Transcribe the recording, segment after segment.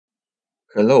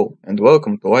Hello and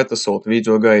welcome to Light Assault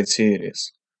video guide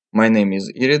series. My name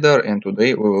is Iridar and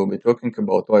today we will be talking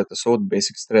about Light Assault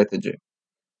basic strategy.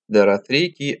 There are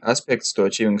three key aspects to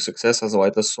achieving success as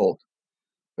Light Assault.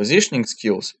 Positioning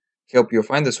skills help you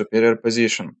find a superior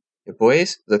position, a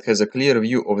place that has a clear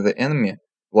view of the enemy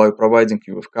while providing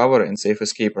you with cover and safe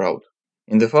escape route.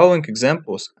 In the following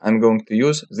examples, I'm going to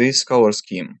use this color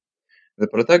scheme. The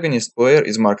protagonist player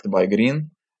is marked by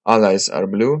green, allies are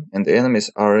blue, and enemies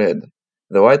are red.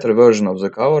 The lighter version of the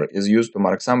color is used to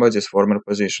mark somebody's former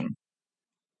position.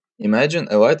 Imagine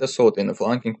a light assault in a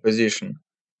flanking position.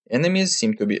 Enemies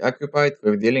seem to be occupied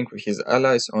with dealing with his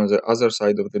allies on the other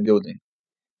side of the building.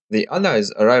 The allies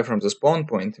arrive from the spawn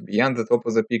point beyond the top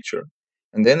of the picture,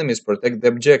 and the enemies protect the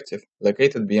objective,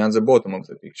 located beyond the bottom of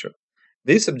the picture.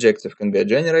 This objective can be a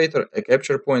generator, a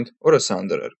capture point, or a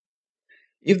sunderer.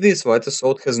 If this light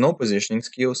assault has no positioning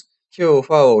skills, he will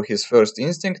follow his first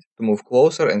instinct to move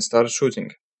closer and start shooting.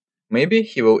 Maybe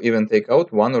he will even take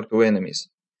out one or two enemies.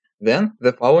 Then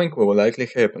the following will likely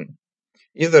happen.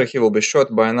 Either he will be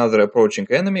shot by another approaching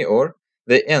enemy or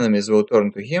the enemies will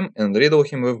turn to him and riddle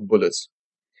him with bullets.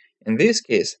 In this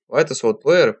case, light assault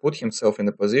player put himself in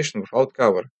a position without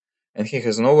cover, and he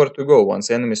has nowhere to go once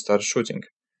enemies start shooting.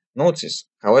 Notice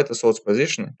how light assault's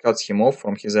position cuts him off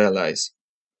from his allies.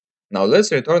 Now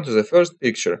let's return to the first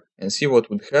picture and see what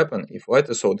would happen if Light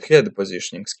Assault had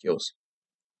positioning skills.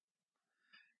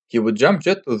 He would jump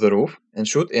jet to the roof and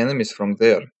shoot enemies from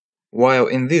there. While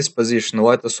in this position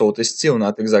Light Assault is still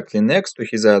not exactly next to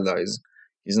his allies,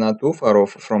 he's not too far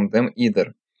off from them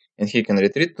either, and he can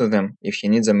retreat to them if he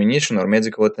needs ammunition or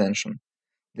medical attention.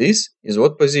 This is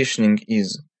what positioning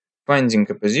is: finding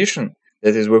a position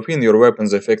that is within your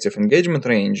weapon's effective engagement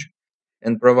range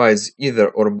and provides either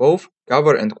or both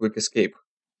cover and quick escape.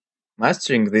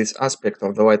 Mastering this aspect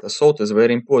of the light assault is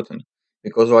very important,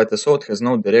 because light assault has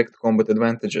no direct combat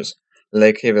advantages,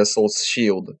 like heavy assault's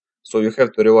shield, so you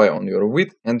have to rely on your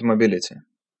wit and mobility.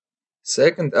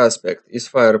 Second aspect is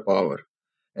firepower,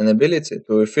 an ability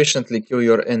to efficiently kill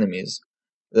your enemies.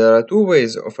 There are two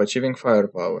ways of achieving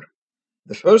firepower.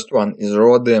 The first one is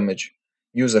raw damage.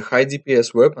 Use a high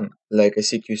DPS weapon, like a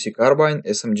CQC carbine,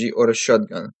 SMG or a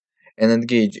shotgun, and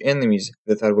engage enemies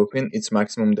that are within its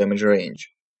maximum damage range.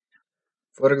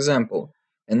 For example,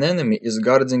 an enemy is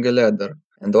guarding a ladder,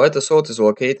 and light assault is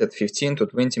located 15 to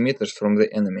 20 meters from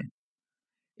the enemy.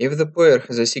 If the player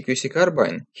has a CQC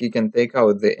carbine, he can take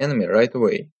out the enemy right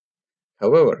away.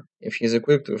 However, if he is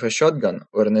equipped with a shotgun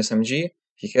or an SMG,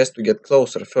 he has to get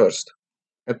closer first.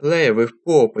 A player with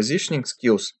poor positioning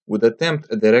skills would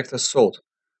attempt a direct assault,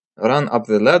 run up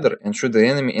the ladder and shoot the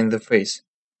enemy in the face.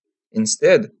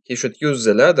 Instead, he should use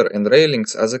the ladder and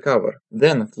railings as a cover,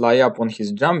 then fly up on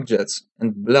his jump jets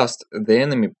and blast the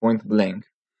enemy point blank.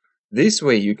 This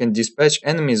way you can dispatch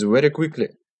enemies very quickly,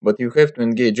 but you have to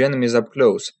engage enemies up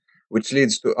close, which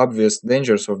leads to obvious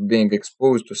dangers of being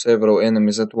exposed to several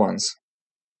enemies at once.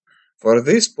 For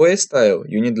this playstyle,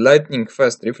 you need lightning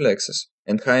fast reflexes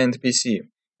and high-end PC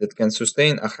that can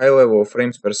sustain a high level of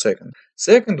frames per second.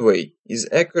 Second way is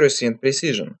accuracy and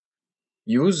precision.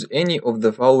 Use any of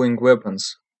the following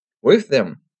weapons. With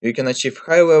them, you can achieve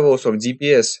high levels of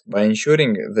DPS by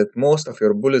ensuring that most of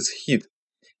your bullets hit,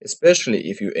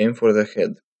 especially if you aim for the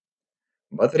head.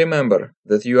 But remember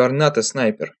that you are not a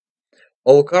sniper.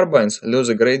 All carbines lose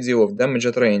a great deal of damage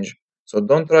at range, so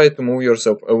don't try to move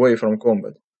yourself away from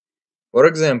combat. For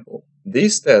example,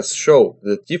 these stats show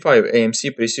that T5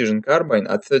 AMC Precision Carbine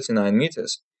at 39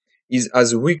 meters is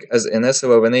as weak as an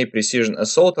S11A Precision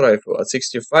Assault Rifle at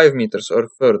 65 meters or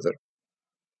further.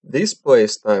 This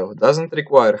playstyle doesn't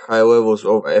require high levels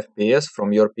of FPS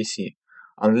from your PC,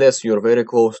 unless you're very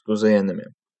close to the enemy.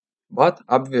 But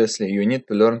obviously you need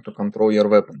to learn to control your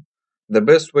weapon. The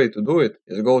best way to do it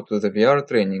is go to the VR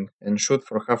training and shoot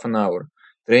for half an hour,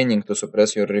 training to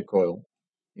suppress your recoil.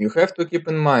 You have to keep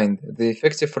in mind the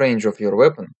effective range of your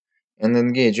weapon and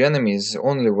engage enemies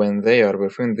only when they are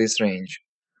within this range.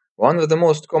 One of the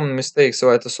most common mistakes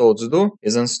light assaults do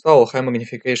is install high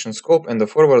magnification scope and a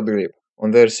forward grip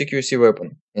on their CQC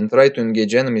weapon and try to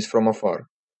engage enemies from afar.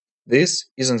 This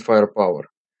isn't firepower.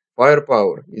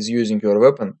 Firepower is using your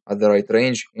weapon at the right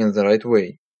range in the right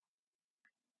way.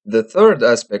 The third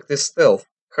aspect is stealth,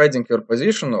 hiding your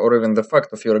position or even the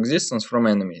fact of your existence from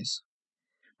enemies.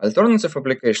 Alternative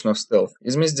application of stealth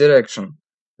is misdirection,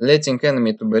 letting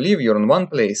enemy to believe you're in one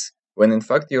place when in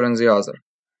fact you're in the other.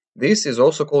 This is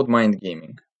also called mind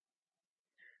gaming.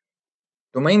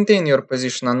 To maintain your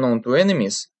position unknown to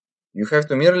enemies, you have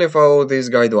to merely follow these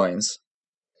guidelines.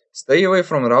 Stay away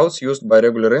from routes used by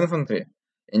regular infantry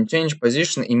and change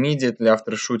position immediately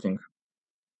after shooting.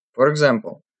 For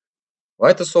example,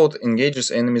 Light Assault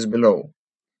engages enemies below,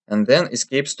 and then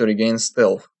escapes to regain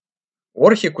stealth.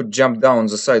 Or he could jump down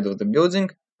the side of the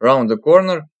building, round the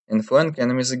corner, and flank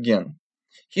enemies again.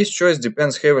 His choice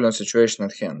depends heavily on situation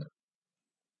at hand.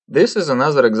 This is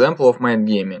another example of mind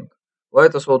gaming.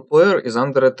 Light Assault player is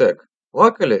under attack.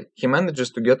 Luckily, he manages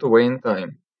to get away in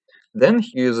time. Then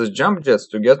he uses jump jets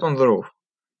to get on the roof,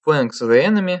 flanks the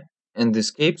enemy, and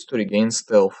escapes to regain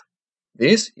stealth.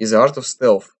 This is the art of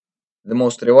stealth, the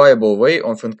most reliable way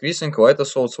of increasing Light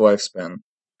Assault's lifespan.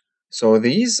 So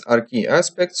these are key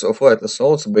aspects of Light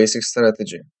Assault's basic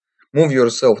strategy. Move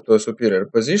yourself to a superior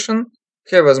position,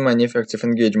 have as many effective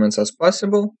engagements as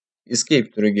possible,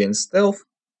 escape to regain stealth,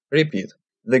 repeat.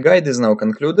 The guide is now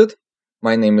concluded.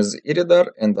 My name is Iridar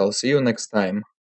and I'll see you next time.